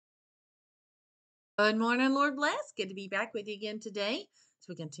Good morning, Lord bless. Good to be back with you again today as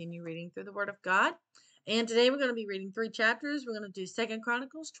we continue reading through the Word of God. And today we're going to be reading 3 chapters. We're going to do 2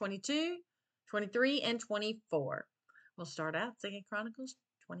 Chronicles 22, 23, and 24. We'll start out 2 Chronicles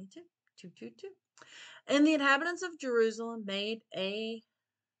 22, 2. And the inhabitants of Jerusalem made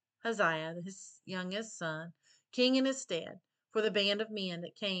Ahaziah, his youngest son, king in his stead, for the band of men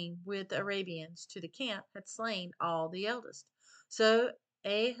that came with the Arabians to the camp had slain all the eldest. So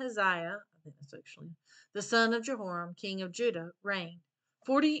Ahaziah, I think that's actually the son of Jehoram, king of Judah, reigned.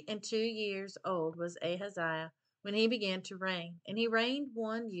 42 years old was Ahaziah when he began to reign, and he reigned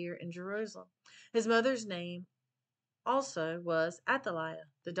 1 year in Jerusalem. His mother's name also was Athaliah,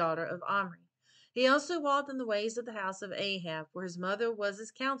 the daughter of Omri. He also walked in the ways of the house of Ahab, for his mother was his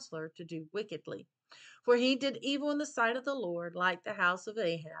counselor to do wickedly. For he did evil in the sight of the Lord, like the house of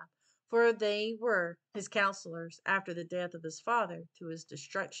Ahab, for they were his counselors after the death of his father to his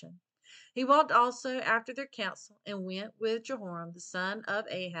destruction. He walked also after their counsel, and went with Jehoram the son of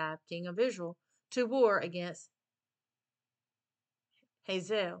Ahab, king of Israel, to war against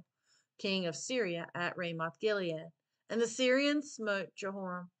Hazael, king of Syria, at Ramoth Gilead. And the Syrians smote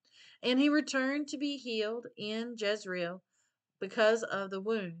Jehoram, and he returned to be healed in Jezreel because of the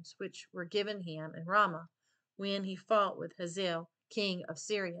wounds which were given him in Ramah, when he fought with Hazael, king of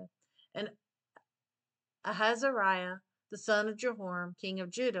Syria. And Ahaziah, the son of Jehoram, king of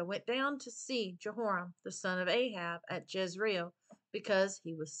Judah, went down to see Jehoram, the son of Ahab, at Jezreel, because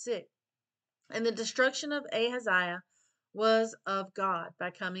he was sick. And the destruction of Ahaziah was of God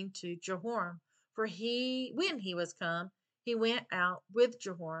by coming to Jehoram. For when he was come, he went out with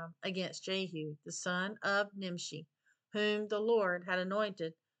Jehoram against Jehu, the son of Nimshi, whom the Lord had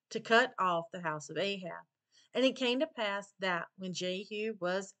anointed to cut off the house of Ahab. And it came to pass that when Jehu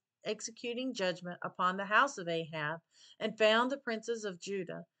was executing judgment upon the house of Ahab, and found the princes of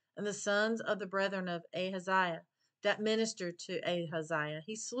Judah and the sons of the brethren of Ahaziah that ministered to Ahaziah,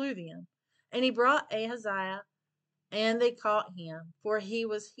 he slew them. And he brought Ahaziah, and they caught him, for he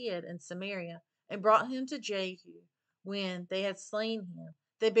was hid in Samaria, and brought him to Jehu. When they had slain him,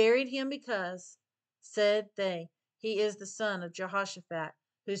 they buried him, because, said they, he is the son of Jehoshaphat,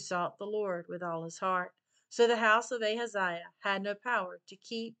 who sought the Lord with all his heart. So the house of Ahaziah had no power to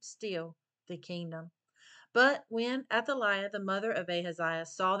keep still the kingdom. But when Athaliah, the mother of Ahaziah,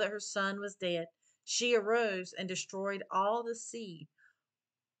 saw that her son was dead, she arose and destroyed all the seed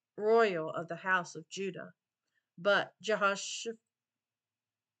royal of the house of Judah. But Jehoshabeath,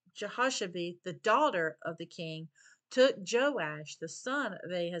 the daughter of the king, took Joash, the son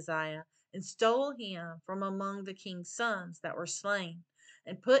of Ahaziah, and stole him from among the king's sons that were slain,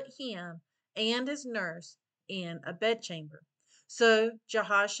 and put him and his nurse in a bedchamber. So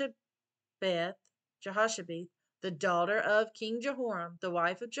Jehoshabeath, the daughter of King Jehoram, the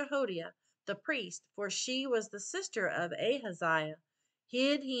wife of Jehoiada, the priest, for she was the sister of Ahaziah,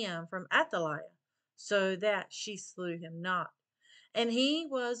 hid him from Athaliah, so that she slew him not. And he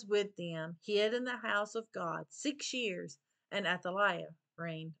was with them, hid in the house of God 6 years, and Athaliah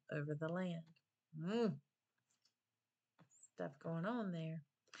reigned over the land. Stuff going on there.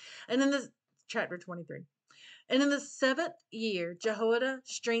 And in the chapter 23. And in the 7th year, Jehoiada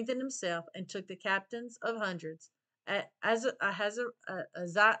strengthened himself and took the captains of hundreds, Azariah,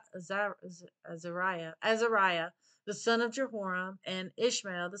 the son of Jehoram, and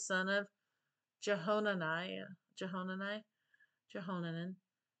Ishmael, the son of Jehonanan,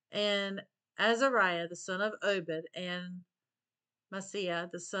 and Azariah, the son of Obed, and Maaseiah,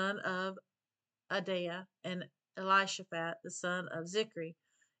 the son of Adaiah, and Elishaphat, the son of Zichri,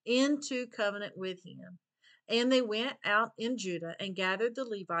 into covenant with him. And they went out in Judah, and gathered the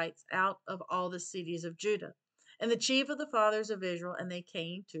Levites out of all the cities of Judah, and the chief of the fathers of Israel, and they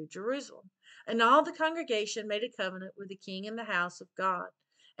came to Jerusalem. And all the congregation made a covenant with the king in the house of God.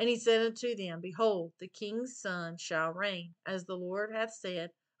 And he said unto them, Behold, the king's son shall reign, as the Lord hath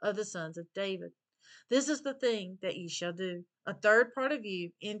said of the sons of David. This is the thing that ye shall do. A third part of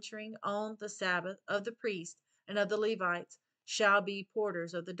you, entering on the Sabbath, of the priests and of the Levites, shall be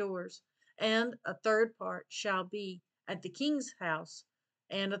porters of the doors, and a third part shall be at the king's house,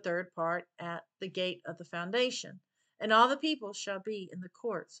 and a third part at the gate of the foundation. And all the people shall be in the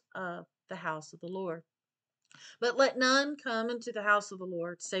courts of the house of the Lord. But let none come into the house of the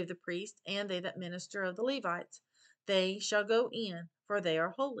Lord, save the priest and they that minister of the Levites. They shall go in, for they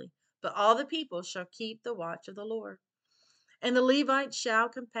are holy. But all the people shall keep the watch of the Lord. And the Levites shall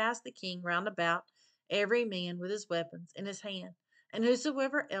compass the king round about, every man with his weapons in his hand. And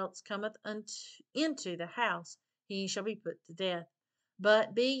whosoever else cometh into the house, he shall be put to death.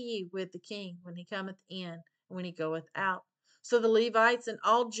 But be ye with the king when he cometh in, and when he goeth out. So the Levites and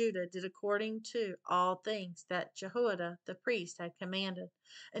all Judah did according to all things that Jehoiada the priest had commanded,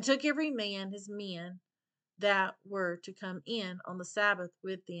 and took every man his men that were to come in on the Sabbath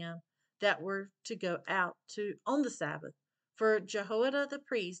with them that were to go out on the Sabbath. For Jehoiada the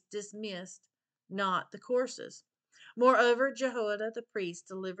priest dismissed not the courses. Moreover, Jehoiada the priest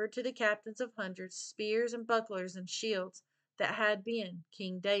delivered to the captains of hundreds spears and bucklers and shields that had been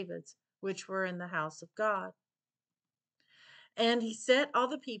King David's, which were in the house of God. And he set all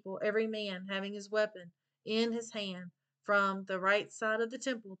the people, every man having his weapon in his hand, from the right side of the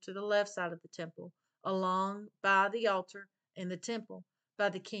temple to the left side of the temple, along by the altar in the temple, by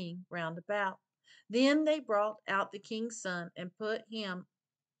the king round about. Then they brought out the king's son and put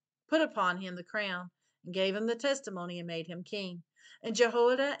upon him the crown, and gave him the testimony, and made him king. And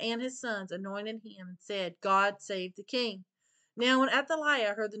Jehoiada and his sons anointed him, and said, God save the king. Now when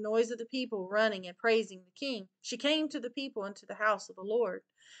Athaliah heard the noise of the people running and praising the king, she came to the people into the house of the Lord.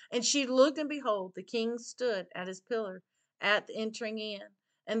 And she looked, and behold, the king stood at his pillar at the entering in,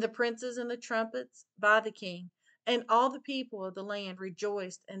 and the princes and the trumpets by the king. And all the people of the land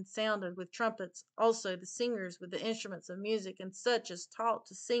rejoiced and sounded with trumpets, also the singers with the instruments of music, and such as taught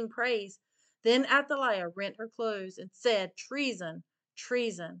to sing praise. Then Athaliah rent her clothes and said, Treason,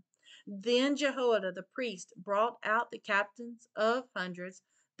 treason. Then Jehoiada the priest brought out the captains of hundreds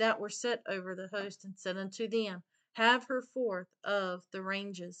that were set over the host, and said unto them, Have her forth of the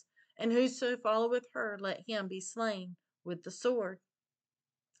ranges, and whoso followeth her, let him be slain with the sword.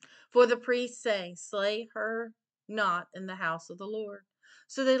 For the priests say, Slay her not in the house of the Lord.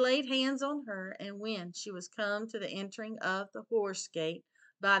 So they laid hands on her, and when she was come to the entering of the horse gate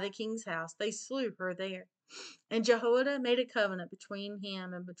by the king's house, they slew her there. And Jehoiada made a covenant between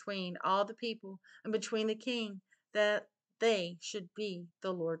him and between all the people and between the king, that they should be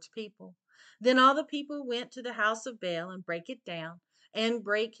the Lord's people. Then all the people went to the house of Baal and brake it down, and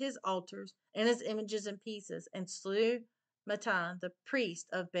brake his altars and his images in pieces, and slew Mattan the priest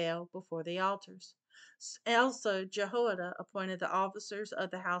of Baal before the altars. Also Jehoiada appointed the officers of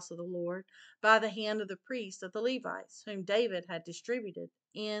the house of the Lord by the hand of the priests of the Levites, whom David had distributed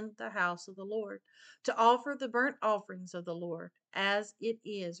in the house of the Lord, to offer the burnt offerings of the Lord, as it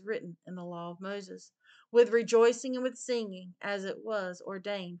is written in the law of Moses, with rejoicing and with singing, as it was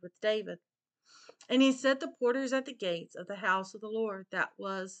ordained with David. And he set the porters at the gates of the house of the Lord, that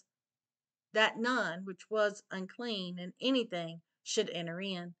none which was unclean in anything should enter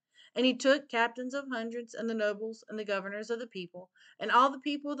in. And he took captains of hundreds, and the nobles, and the governors of the people, and all the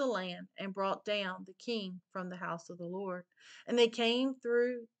people of the land, and brought down the king from the house of the Lord. And they came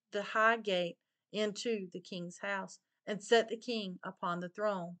through the high gate into the king's house, and set the king upon the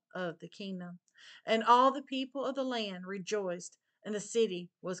throne of the kingdom. And all the people of the land rejoiced, and the city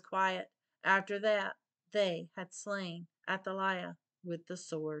was quiet, after that they had slain Athaliah with the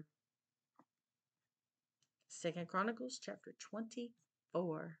sword. 2 Chronicles chapter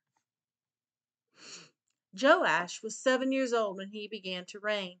 24. Joash was 7 years old when he began to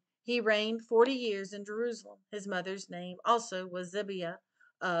reign. He reigned 40 years in Jerusalem. His mother's name also was Zibiah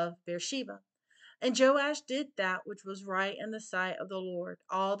of Beersheba. And Joash did that which was right in the sight of the Lord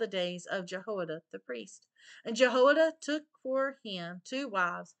all the days of Jehoiada the priest. And Jehoiada took for him 2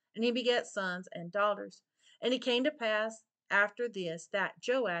 wives, and he begat sons and daughters. And it came to pass after this that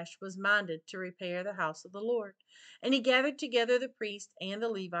Joash was minded to repair the house of the Lord. And he gathered together the priests and the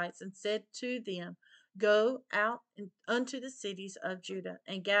Levites, and said to them, Go out unto the cities of Judah,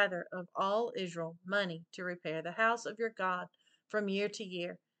 and gather of all Israel money to repair the house of your God from year to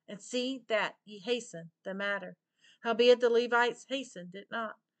year, and see that ye hasten the matter. Howbeit the Levites hastened it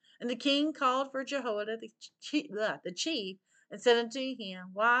not. And the king called for Jehoiada the chief, and said unto him,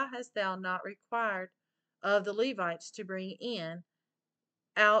 Why hast thou not required of the Levites to bring in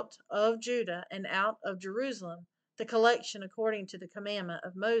out of Judah and out of Jerusalem the collection according to the commandment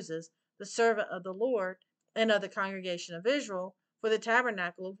of Moses, the servant of the Lord, and of the congregation of Israel, for the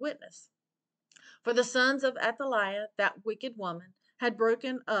tabernacle of witness? For the sons of Athaliah, that wicked woman, had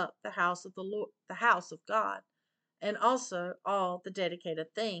broken up the house of the Lord, the house of God, and also all the dedicated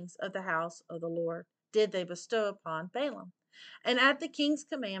things of the house of the Lord did they bestow upon Balaam. And at the king's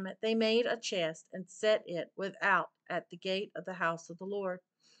commandment they made a chest, and set it without at the gate of the house of the Lord.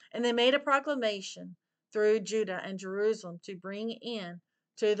 And they made a proclamation through Judah and Jerusalem to bring in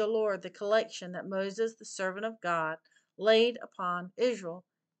to the Lord the collection that Moses, the servant of God, laid upon Israel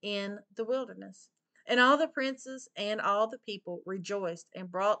in the wilderness. And all the princes and all the people rejoiced,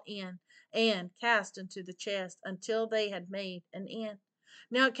 and brought in and cast into the chest until they had made an end.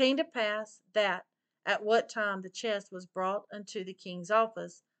 Now it came to pass that at what time the chest was brought unto the king's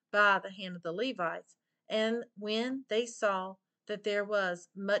office by the hand of the Levites, And when they saw that there was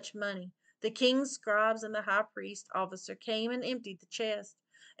much money, the king's scribes and the high priest officer came and emptied the chest,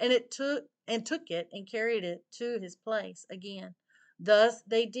 and took it and carried it to his place again. Thus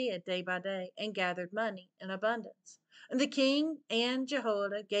they did day by day, and gathered money in abundance. And the king and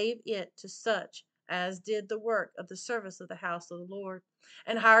Jehoiada gave it to such as did the work of the service of the house of the Lord,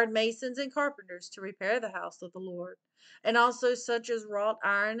 and hired masons and carpenters to repair the house of the Lord, and also such as wrought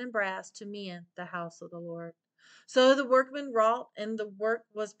iron and brass to mend the house of the Lord. So the workmen wrought, and the work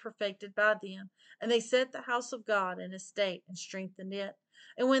was perfected by them, and they set the house of God in a state and strengthened it.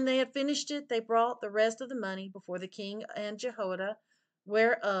 And when they had finished it, they brought the rest of the money before the king and Jehoiada,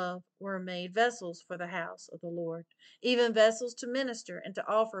 whereof were made vessels for the house of the Lord, even vessels to minister and to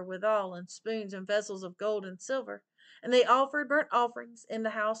offer withal, and spoons and vessels of gold and silver. And they offered burnt offerings in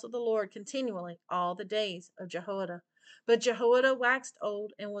the house of the Lord continually all the days of Jehoiada. But Jehoiada waxed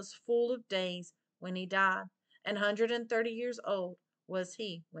old and was full of days when he died, 130 years old was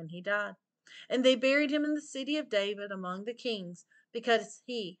he when he died. And they buried him in the city of David among the kings, because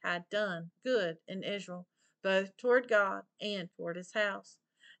he had done good in Israel, both toward God and toward his house.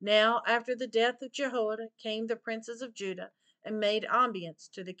 Now after the death of Jehoiada came the princes of Judah, and made obeisance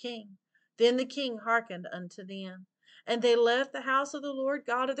to the king. Then the king hearkened unto them. And they left the house of the Lord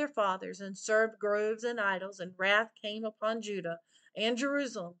God of their fathers, and served groves and idols, and wrath came upon Judah and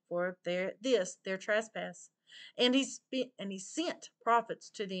Jerusalem for their trespass. And he sent prophets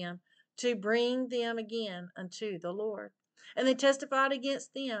to them, to bring them again unto the Lord. And they testified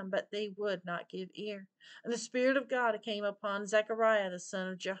against them, but they would not give ear. And the Spirit of God came upon Zechariah the son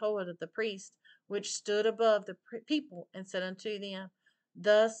of Jehoiada the priest, which stood above the people, and said unto them,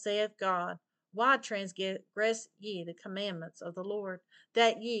 Thus saith God, why transgress ye the commandments of the Lord,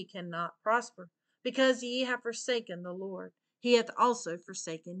 that ye cannot prosper? Because ye have forsaken the Lord, he hath also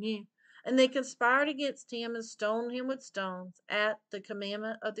forsaken you. And they conspired against him, and stoned him with stones at the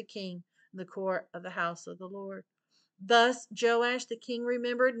commandment of the king in the court of the house of the Lord. Thus Joash the king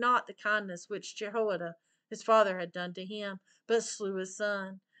remembered not the kindness which Jehoiada his father had done to him, but slew his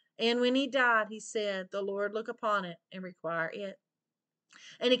son. And when he died, he said, The Lord look upon it, and require it.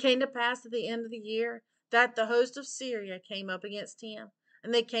 And it came to pass at the end of the year, that the host of Syria came up against him.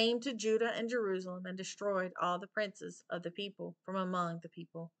 And they came to Judah and Jerusalem, and destroyed all the princes of the people from among the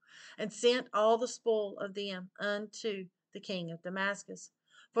people, and sent all the spoil of them unto the king of Damascus.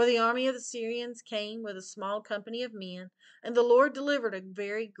 For the army of the Syrians came with a small company of men, and the Lord delivered a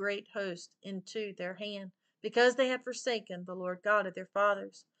very great host into their hand, because they had forsaken the Lord God of their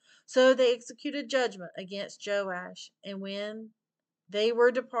fathers. So they executed judgment against Joash, and when they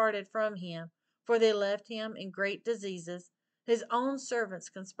were departed from him, for they left him in great diseases, his own servants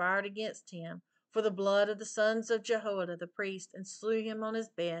conspired against him for the blood of the sons of Jehoiada the priest, and slew him on his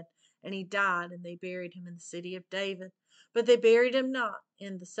bed, and he died, and they buried him in the city of David. But they buried him not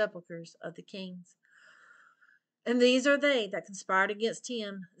in the sepulchres of the kings. And these are they that conspired against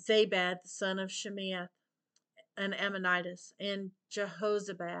him: Zabad the son of Shemeath, an Ammonitess, and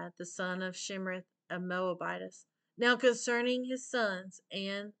Jehoshabeath the son of Shimrith, a Moabitess. Now concerning his sons,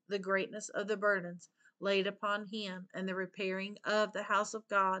 and the greatness of the burdens laid upon him, and the repairing of the house of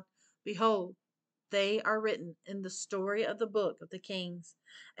God, behold, they are written in the story of the book of the kings.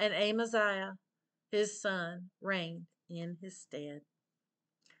 And Amaziah his son reigned in his stead.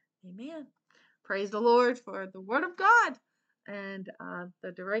 Amen. Praise the Lord for the word of God, and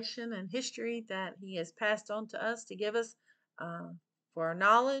the direction and history that he has passed on to us to give us for our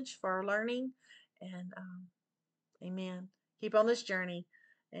knowledge, for our learning. And amen. Keep on this journey,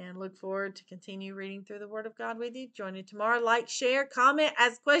 and look forward to continue reading through the word of God with you. Join you tomorrow. Like, share, comment,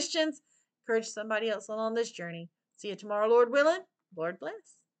 ask questions. Encourage somebody else on this journey. See you tomorrow, Lord willing. Lord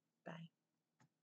bless. Bye.